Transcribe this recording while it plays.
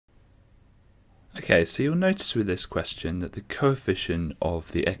Okay, so you'll notice with this question that the coefficient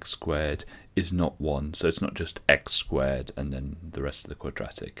of the x squared is not 1, so it's not just x squared and then the rest of the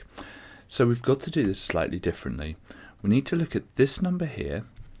quadratic. So we've got to do this slightly differently. We need to look at this number here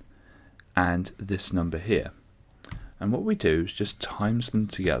and this number here. And what we do is just times them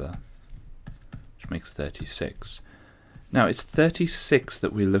together, which makes 36. Now it's 36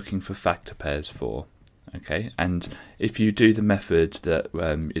 that we're looking for factor pairs for. Okay, and if you do the method that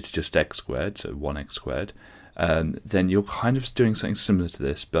it's just x squared, so 1x squared, then you're kind of doing something similar to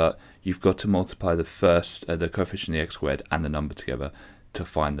this, but you've got to multiply the coefficient of the x squared and the number together to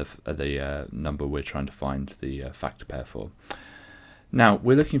find the number we're trying to find the factor pair for. Now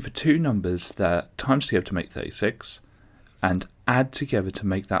we're looking for two numbers that times together to make 36 and add together to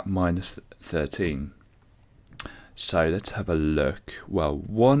make that minus 13. So let's have a look. Well,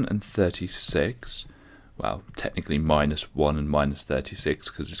 1 and 36, well, technically minus 1 and minus 36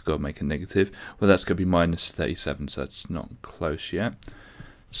 because it's got to make a negative. Well, that's going to be minus 37, so that's not close yet.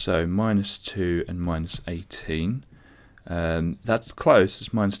 So minus 2 and minus 18. That's close,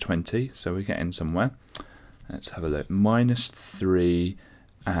 it's minus 20, so we're getting somewhere. Let's have a look. Minus 3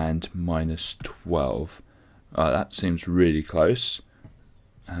 and minus 12. That seems really close.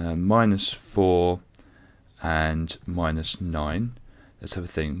 Minus 4 and minus 9. Let's have a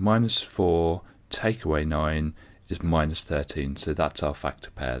think. Minus 4 take away 9 is minus 13, so that's our factor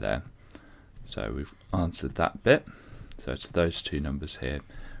pair there. So we've answered that bit. So it's those two numbers here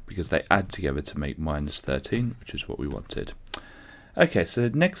because they add together to make minus 13, which is what we wanted. Okay, so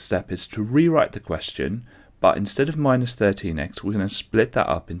the next step is to rewrite the question, but instead of minus 13x, we're going to split that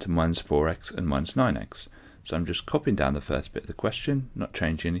up into minus 4x and minus 9x. So I'm just copying down the first bit of the question, not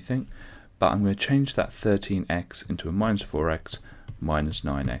changing anything, but I'm going to change that 13x into a minus 4x minus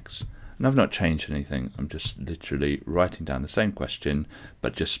 9x. And I've not changed anything, I'm just literally writing down the same question,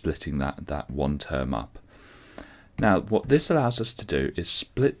 but just splitting that one term up. Now, what this allows us to do is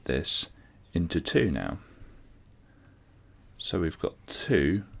split this into two now. So we've got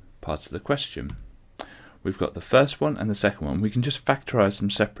two parts of the question. We've got the first one and the second one. We can just factorise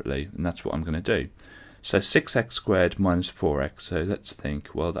them separately, and that's what I'm going to do. So 6x squared minus 4x, so let's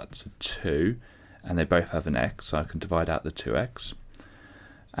think, well, that's a 2, and they both have an x, so I can divide out the 2x.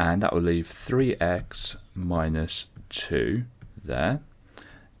 And that will leave 3x minus 2 there.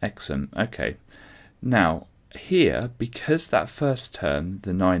 Excellent. Okay. Now, here, because that first term,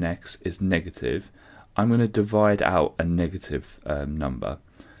 the 9x, is negative, I'm going to divide out a negative number.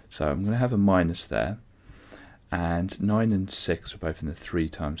 So I'm going to have a minus there. And 9 and 6 are both in the 3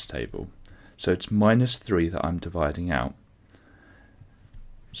 times table. So it's minus 3 that I'm dividing out.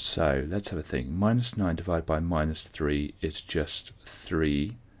 So let's have a think. Minus 9 divided by minus 3 is just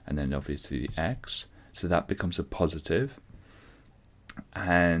 3, and then obviously the x. So that becomes a positive.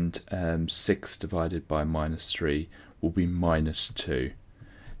 And 6 divided by minus 3 will be minus 2.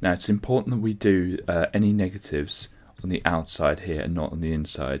 Now it's important that we do any negatives on the outside here and not on the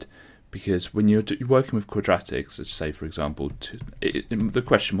inside, because when you're working with quadratics, let's say for example, the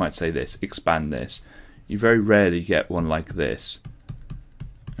question might say this, expand this. You very rarely get one like this.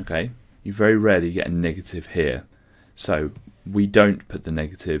 Okay, you very rarely get a negative here. So we don't put the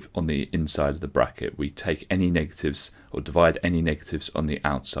negative on the inside of the bracket. We take any negatives or divide any negatives on the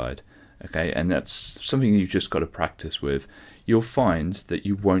outside. Okay, and that's something you've just got to practice with. You'll find that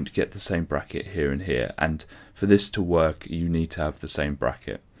you won't get the same bracket here and here, and for this to work you need to have the same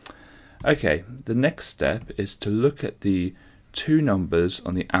bracket. Okay, the next step is to look at the two numbers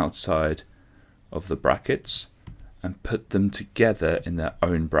on the outside of the brackets and put them together in their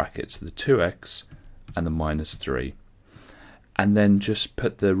own brackets, the 2x and the minus 3. And then just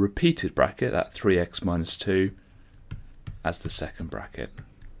put the repeated bracket, that 3x minus 2, as the second bracket.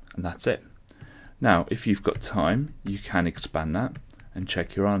 And that's it. Now, if you've got time, you can expand that and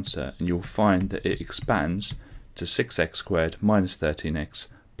check your answer, and you'll find that it expands to 6x squared minus 13x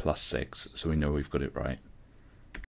plus 6, so we know we've got it right.